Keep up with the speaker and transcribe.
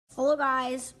Hello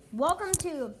guys, welcome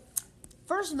to,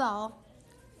 first of all,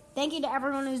 thank you to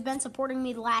everyone who's been supporting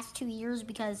me the last 2 years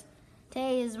because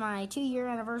today is my 2-year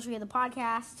anniversary of the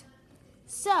podcast.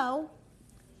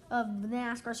 Of the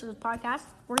NASCAR Series podcast.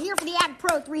 We're here for the Ag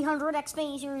Pro 300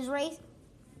 Xfinity Series race.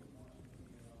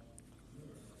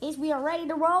 Yes, we are ready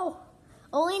to roll.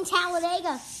 Only in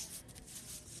Talladega.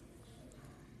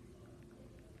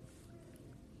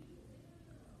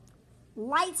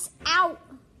 Lights out.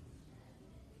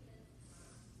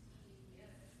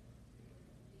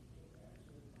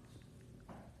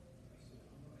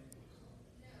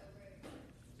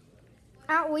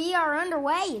 We are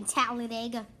underway in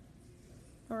Talladega.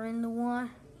 We're in the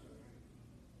one.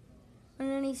 And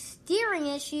any steering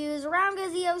issues, around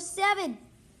goes the 07.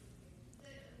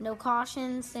 No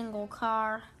caution, single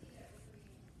car.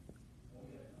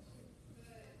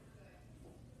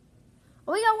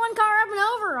 We got one car up and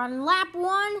over on lap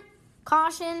 1.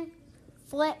 Caution,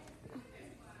 flip.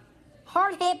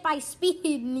 Hard hit by speed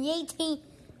in the 18.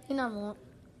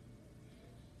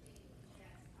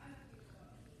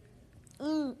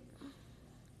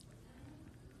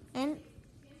 And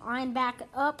I'm back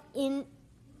up in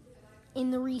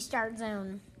the restart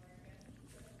zone.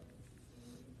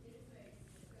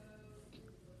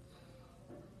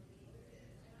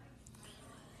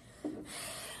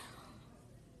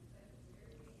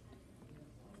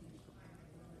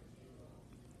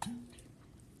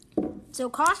 So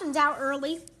caution's out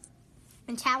early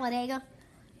in Talladega.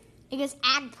 It gets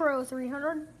Ag Pro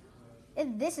 300.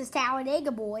 And this is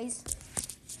Talladega, boys.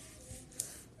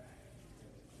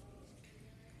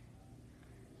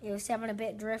 It was 7 a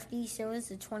bit drifty, so is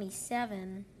the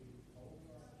 27.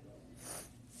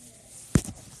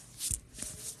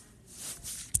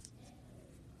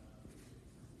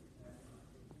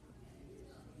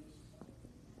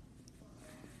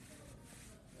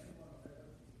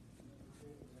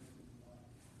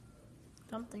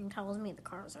 Something tells me the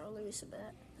cars are loose a bit.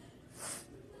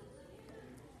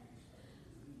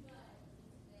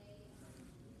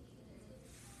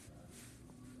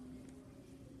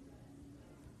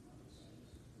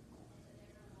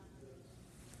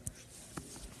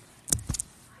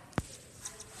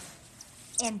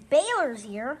 And Baylor's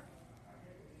here.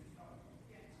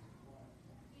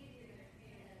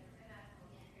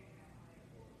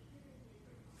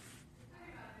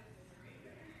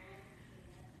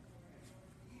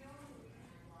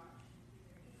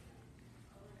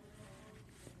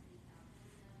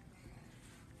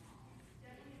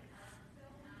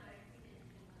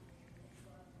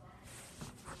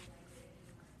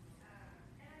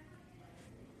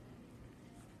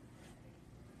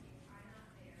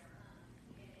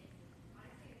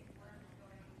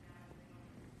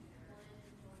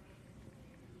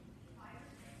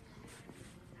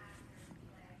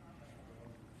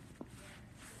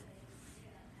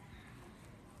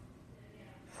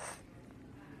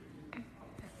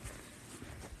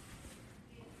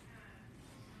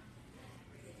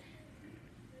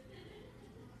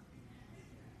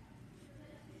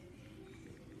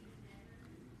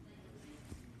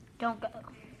 Don't go.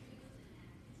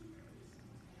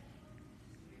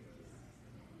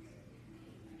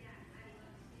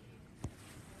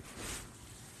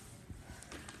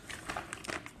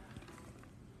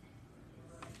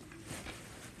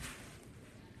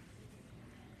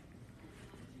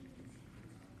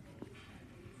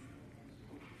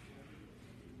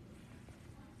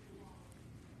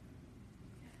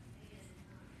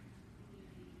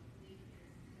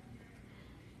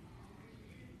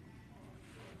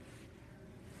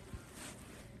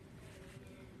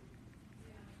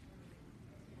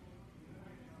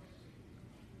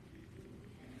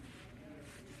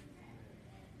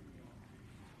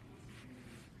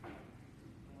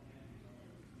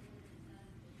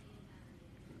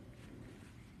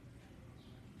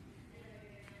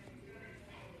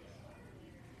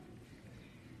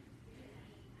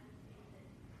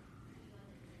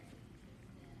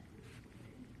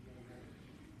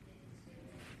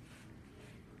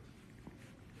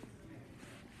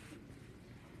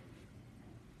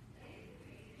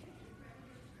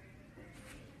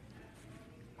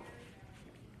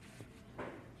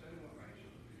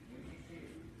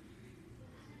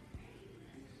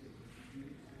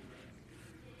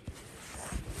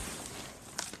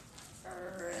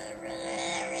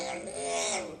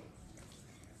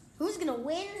 Who's going to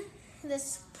win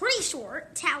this pretty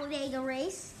short Talladega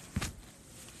race?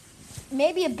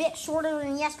 Maybe a bit shorter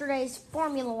than yesterday's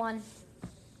Formula One.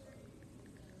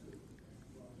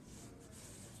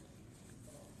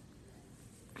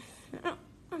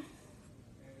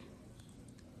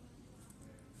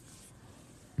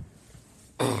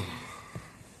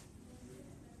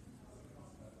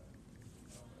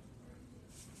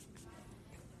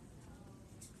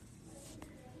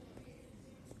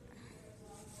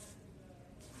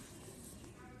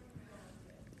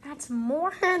 That's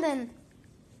more than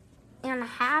and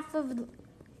half of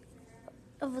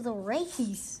the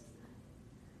race.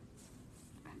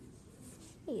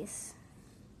 Jeez.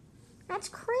 That's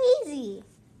crazy.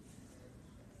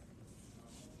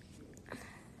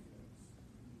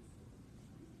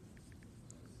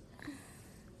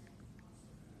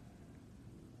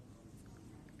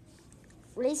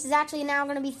 Race is actually now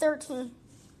going to be 13.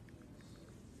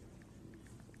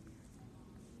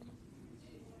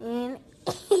 And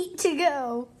 8 to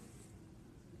go.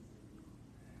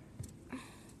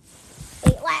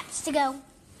 8 laps to go.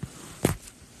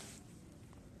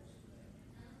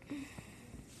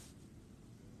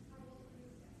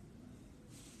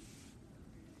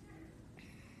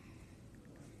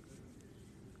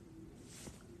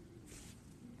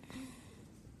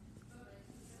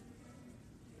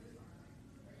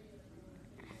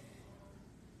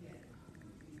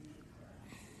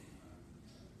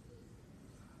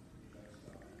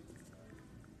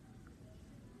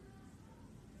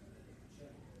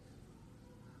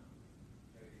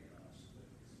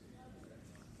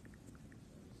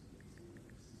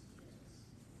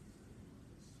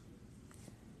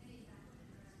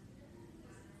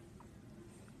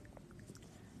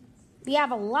 We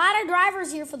have a lot of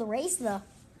drivers here for the race, though.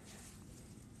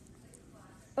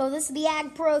 Oh, this is the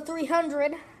Ag Pro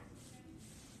 300.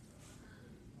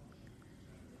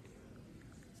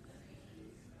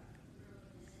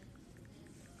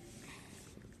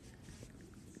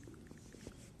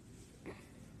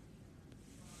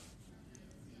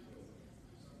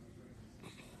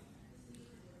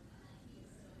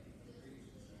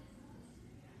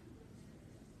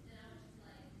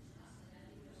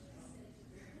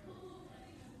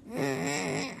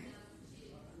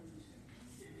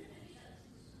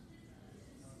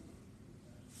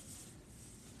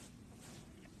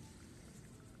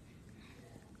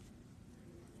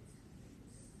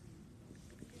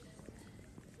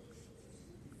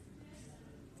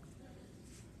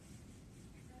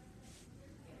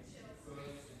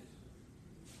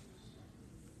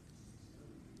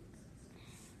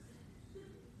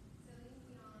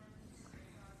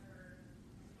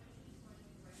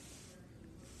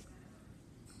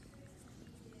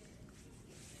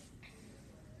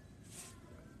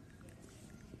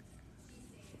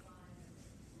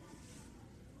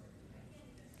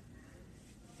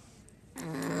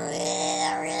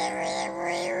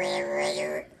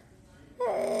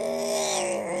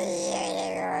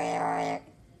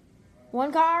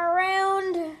 One car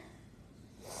around.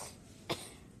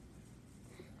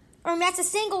 That's a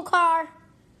single car.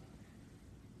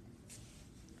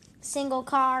 Single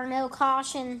car, no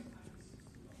caution.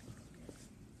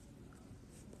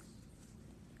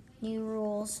 New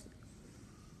rules.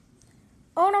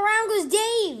 Oh, and around goes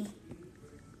Dave.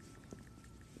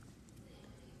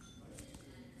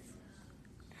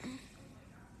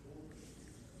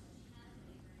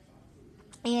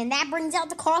 And that brings out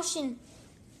the caution.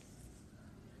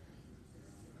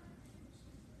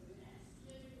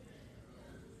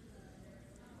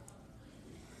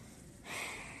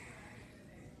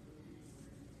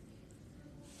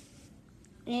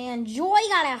 And Joy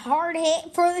got a hard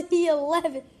hit for the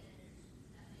 11.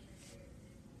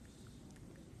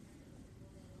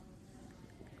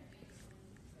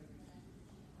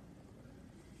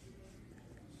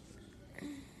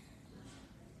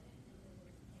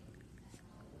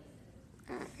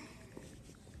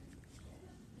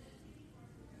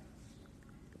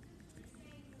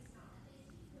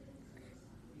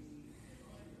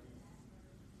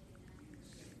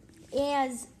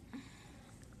 As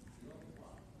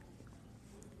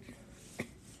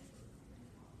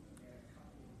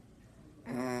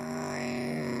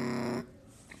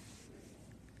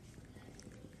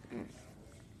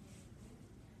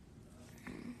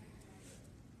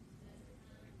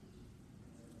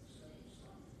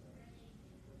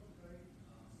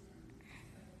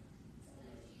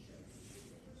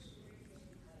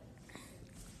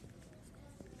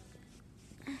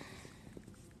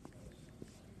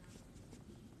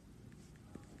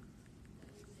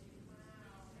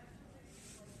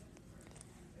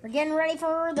we're getting ready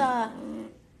for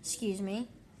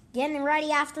getting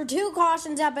ready after 2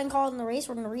 cautions have been called in the race.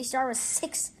 We're going to restart with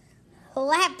 6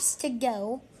 laps to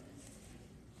go.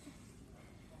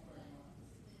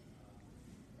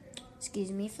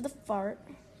 Excuse me for the fart.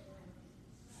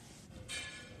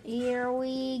 Here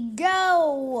we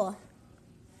go.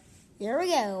 Here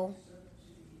we go.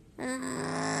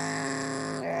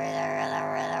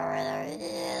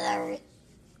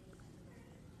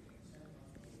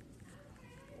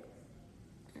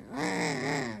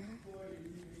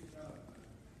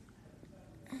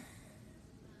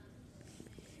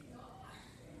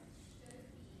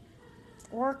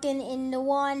 working in the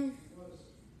one.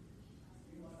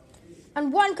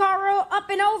 And one car up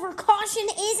and over. Caution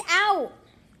is out.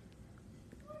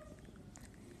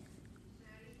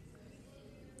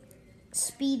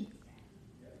 Speed.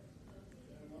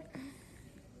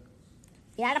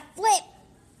 You had a flip.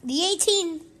 The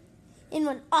 18 in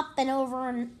went up and over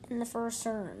in the first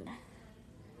turn.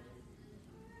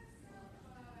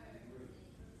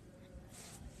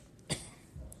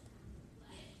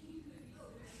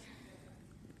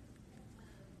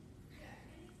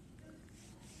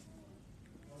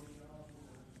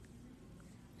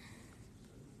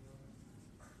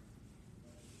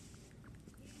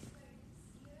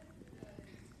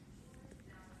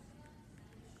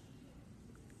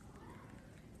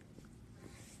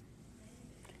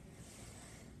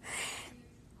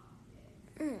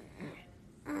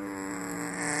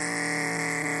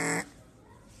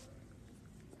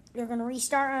 You're going to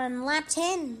restart on lap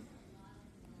 10.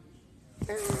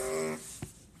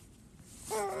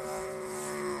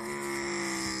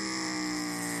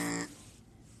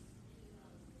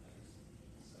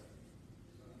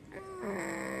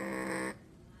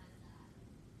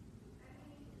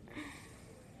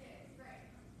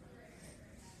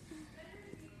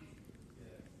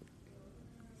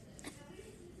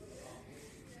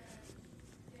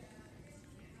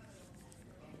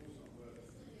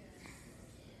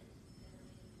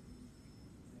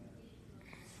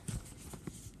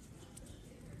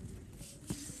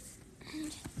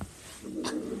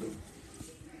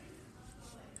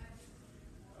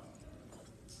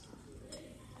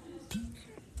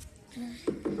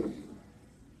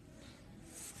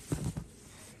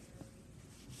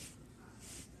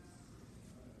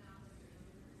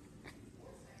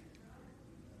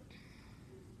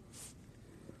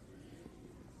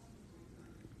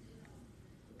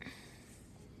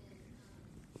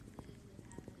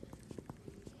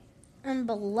 And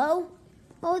below,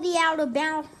 the out of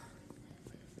bounds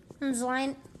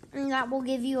line, and that will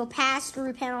give you a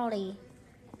pass-through penalty.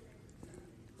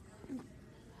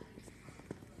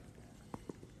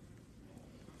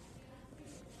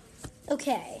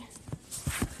 Okay.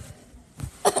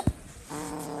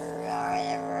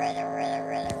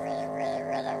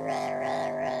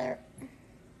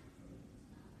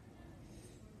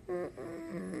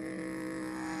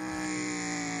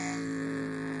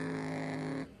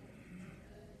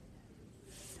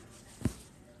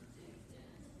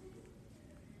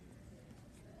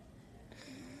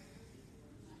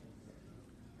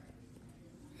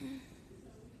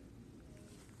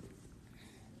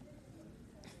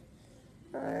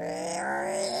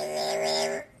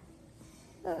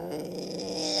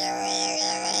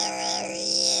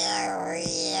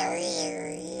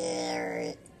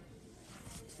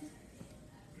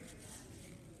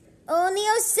 Oh, and the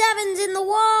 07's in the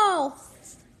wall.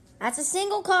 That's a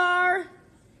single car.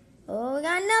 Oh, we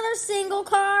got another single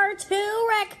car. Two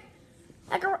wreck.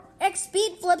 X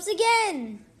speed flips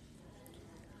again.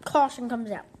 Caution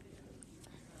comes out.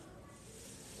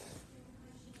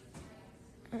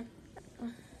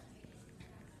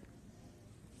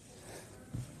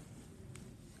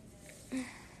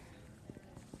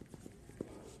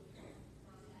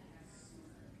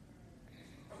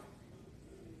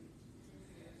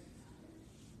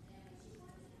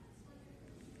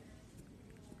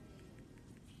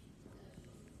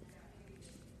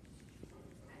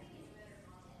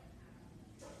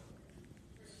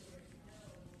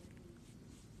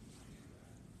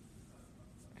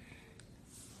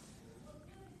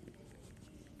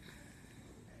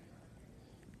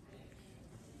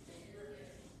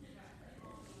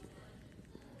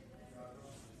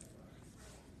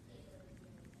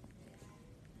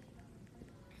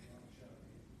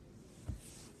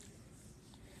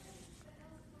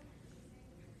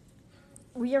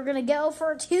 We are going to go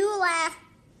for 2 laps.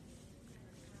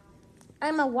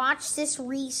 I'm going to watch this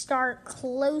restart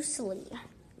closely.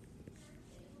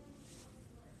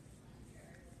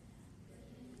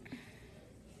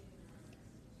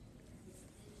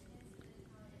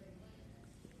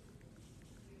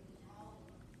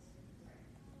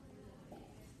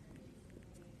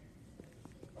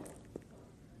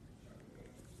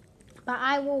 But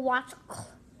I will watch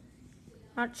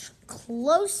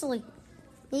closely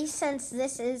since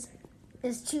this is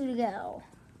 2 to go.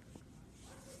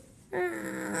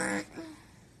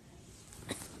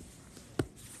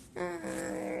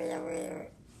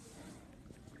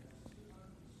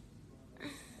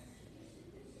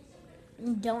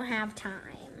 Don't have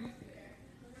time.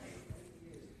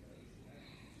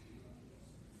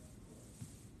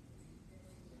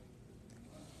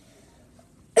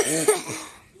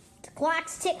 The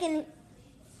clock's ticking.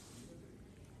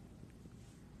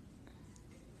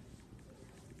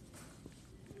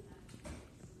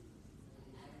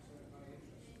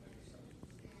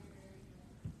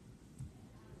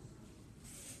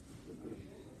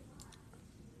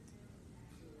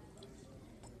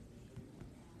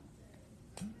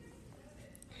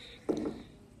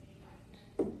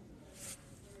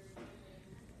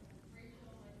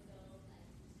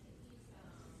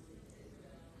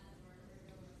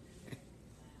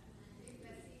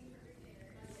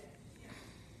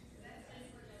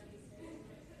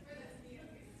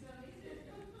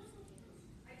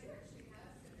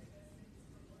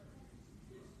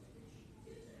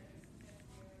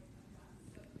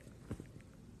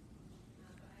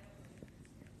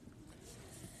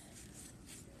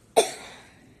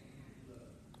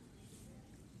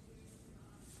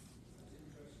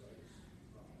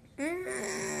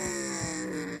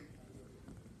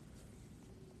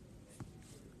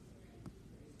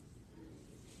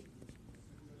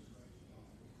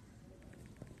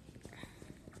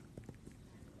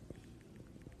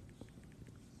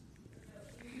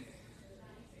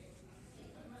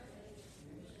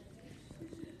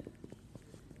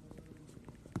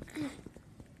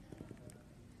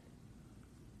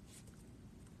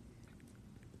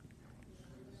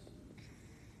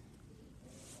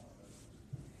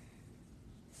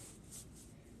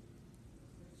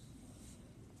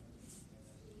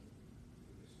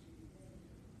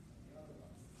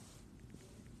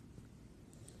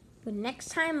 But next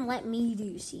time, let me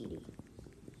do CD.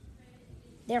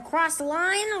 They're across the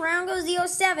line. Around goes the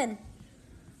 07.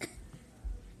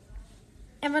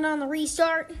 Evan on the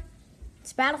restart.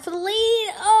 It's battle for the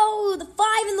lead. Oh, the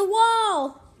 5 in the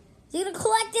wall. Is he going to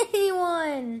collect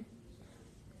anyone?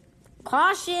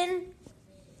 Caution.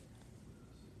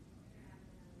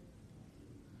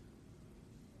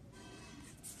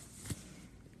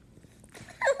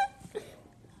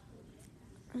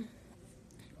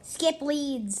 Skip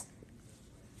leads.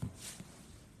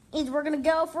 And we're going to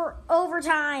go for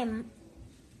overtime.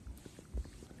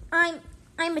 I'm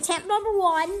attempt number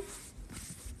 1.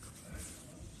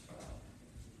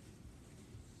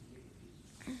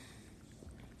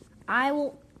 I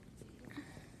will.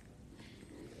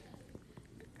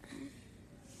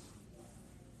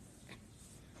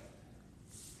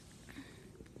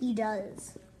 He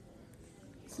does.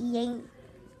 He ain't.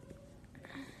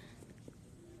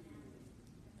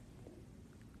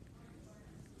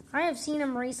 I have seen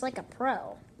him race like a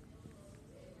pro.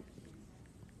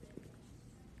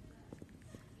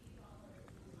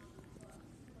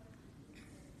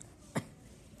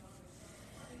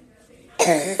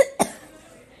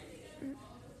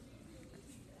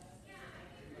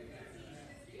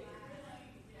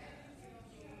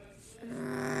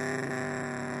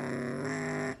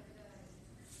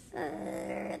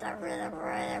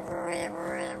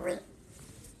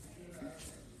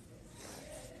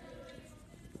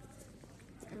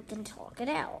 We can talk it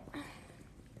out.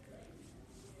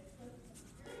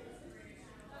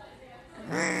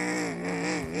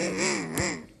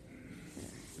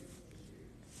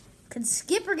 Could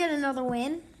Skipper get another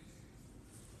win?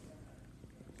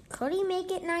 Could he make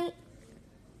it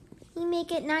He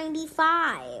make it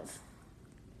 95?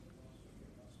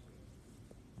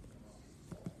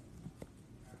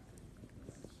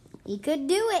 He could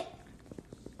do it.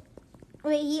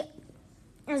 Wait, he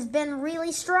has been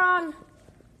really strong.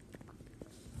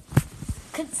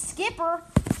 Could Skipper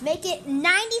make it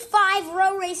 95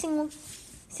 row racing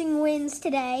wins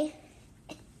today?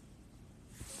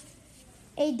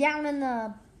 Down in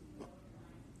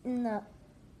the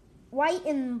white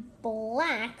and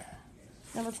black,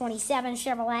 number 27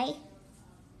 Chevrolet.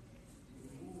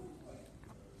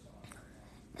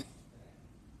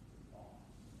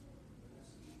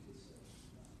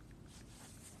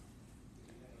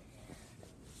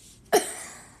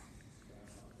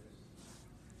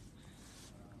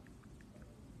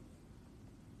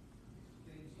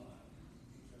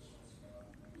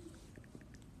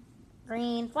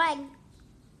 Green flag.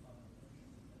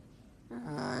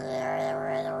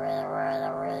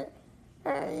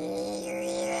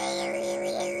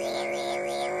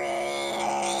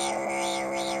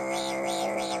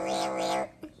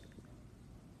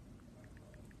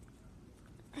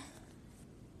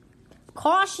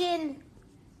 Caution.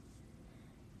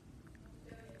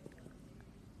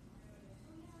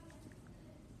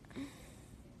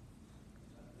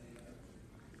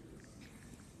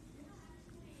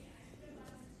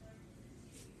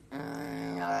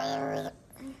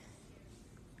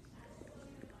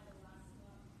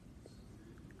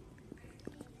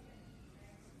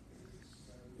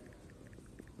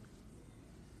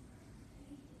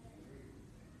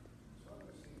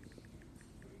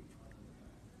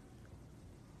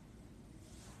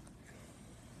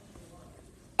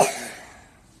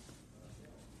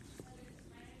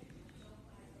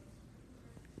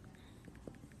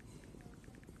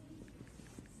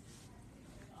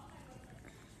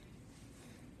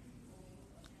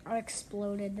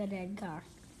 Exploded the dead car.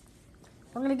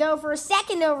 We're going to go for a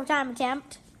second overtime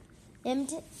attempt.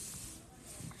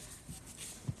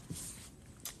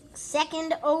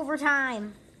 Second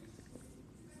overtime.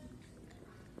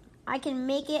 I can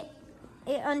make it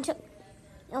until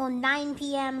 9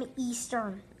 p.m.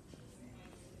 Eastern.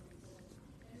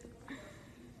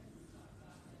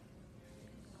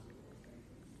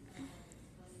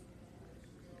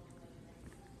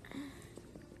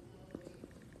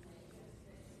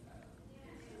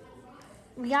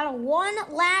 We got a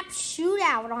one-lap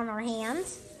shootout on our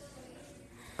hands.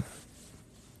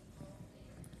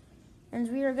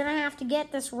 And we are going to have to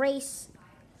get this race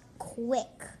quick.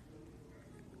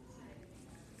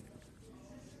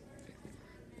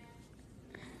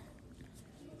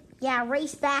 Yeah,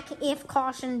 race back if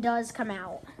caution does come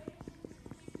out.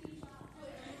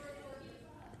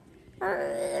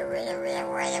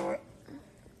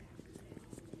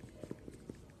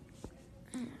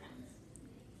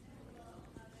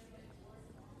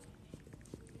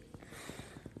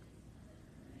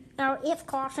 Now, if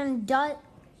caution does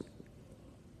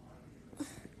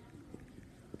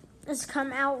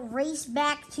come out, race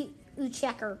back to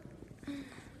checker.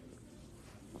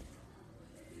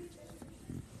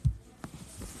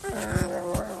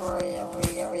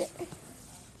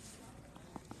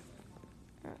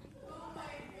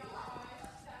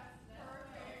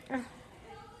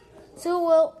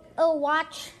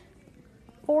 watch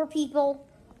 4 people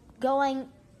going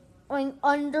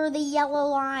under the yellow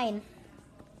line.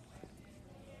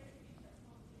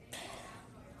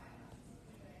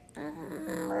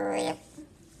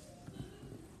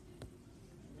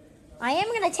 I am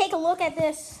going to take a look at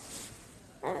this.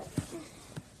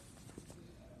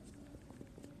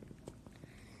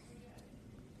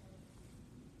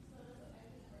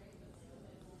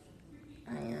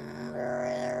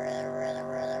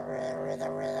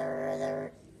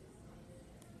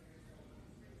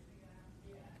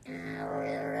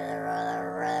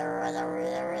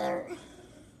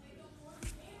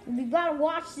 We've got to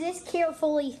watch this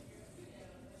carefully.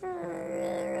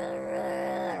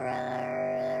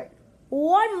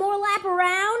 One more lap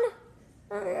around.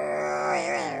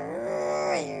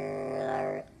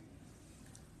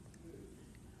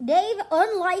 Dave,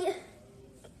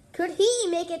 could he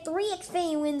make it 3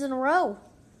 Xfinity wins in a row?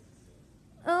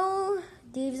 Oh,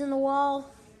 Dave's in the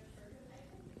wall.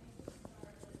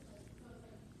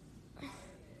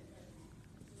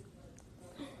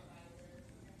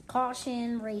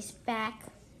 Caution, race back.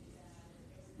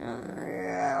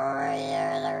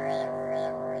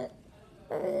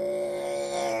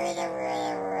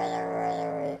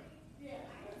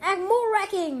 And more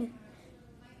wrecking.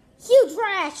 Huge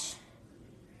crash.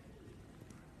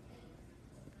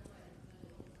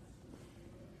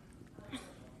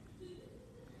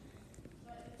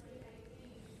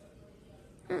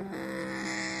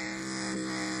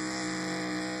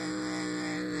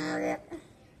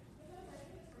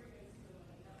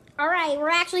 All right, we're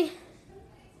actually...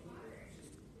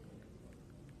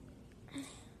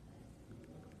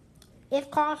 If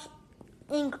caution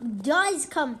does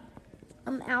come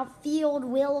outfield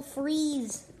will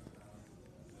freeze.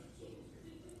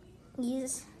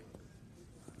 Yes.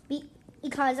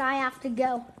 Because I have to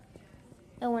go.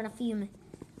 Oh, in a few minutes.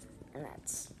 And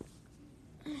that's...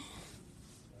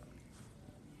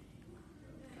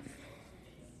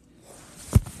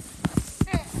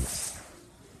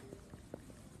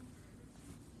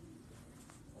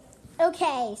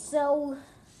 Okay, so...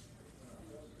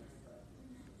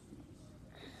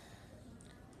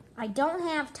 I don't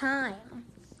have time.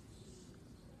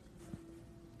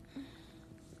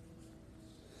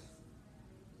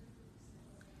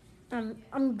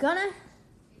 I'm gonna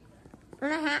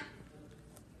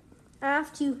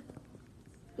have to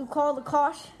call the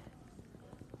caution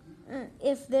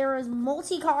if there is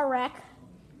multi-car wreck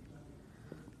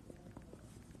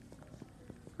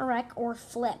or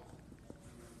flip.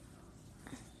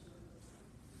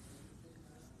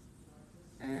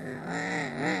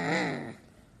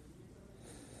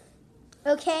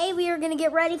 Okay, we are going to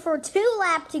get ready for 2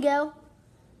 laps to go.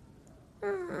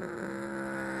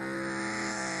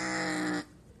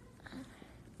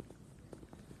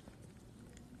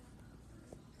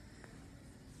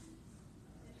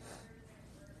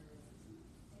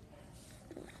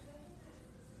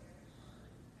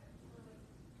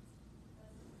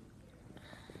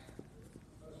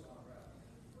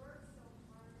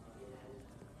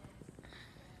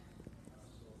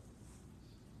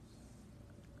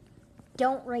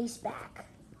 Don't race back.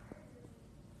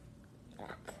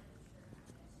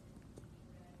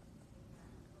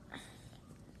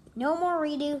 No more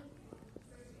redo.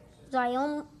 So I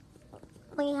only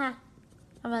have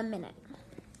a minute.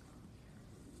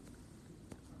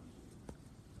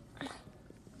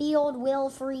 Field will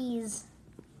freeze.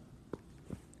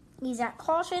 He's at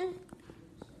caution.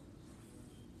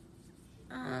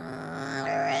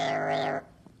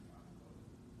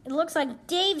 It looks like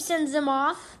Dave sends him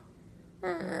off.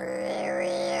 And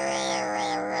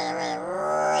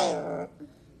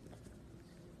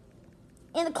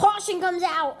the caution comes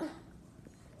out.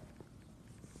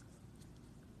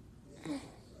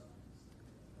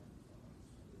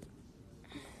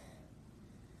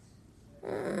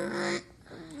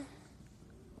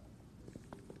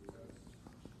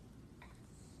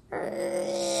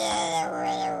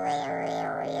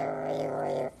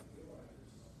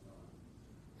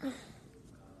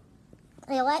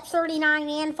 They let 39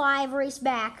 and 5 race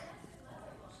back.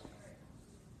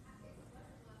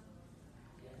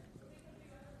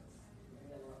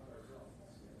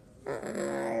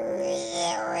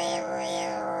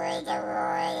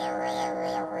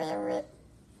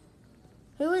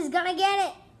 Who is gonna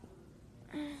get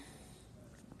it?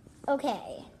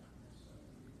 Okay.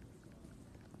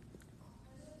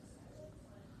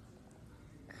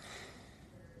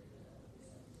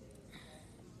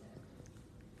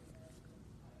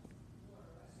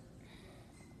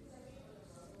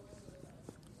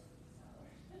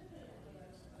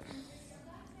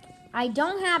 I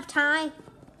don't have time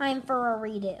for a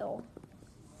redo.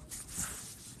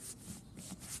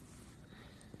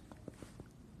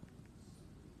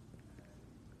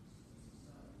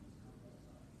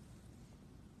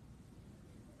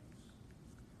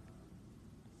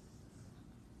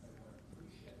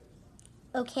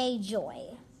 Okay,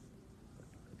 Joy.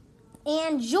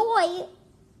 And Joy,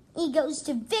 he goes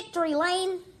to victory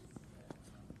lane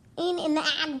in the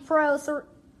Ag Pro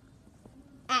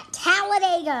at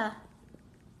Talladega.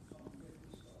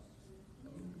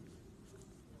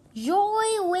 Joy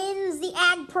wins the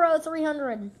Ag Pro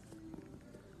 300.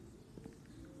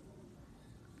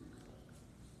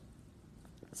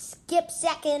 Skip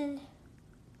second.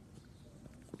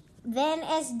 Then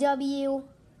SW.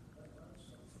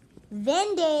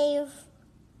 Then Dave.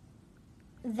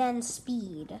 Then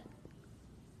Speed.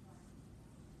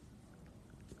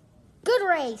 Good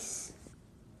race.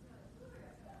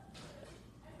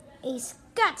 He's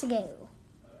got to go.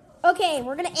 Okay,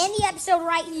 we're gonna end the episode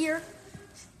right here.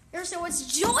 So it's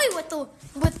Joy with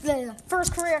the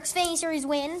first career Xfinity Series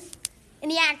win in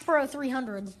the Ag Pro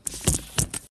 300.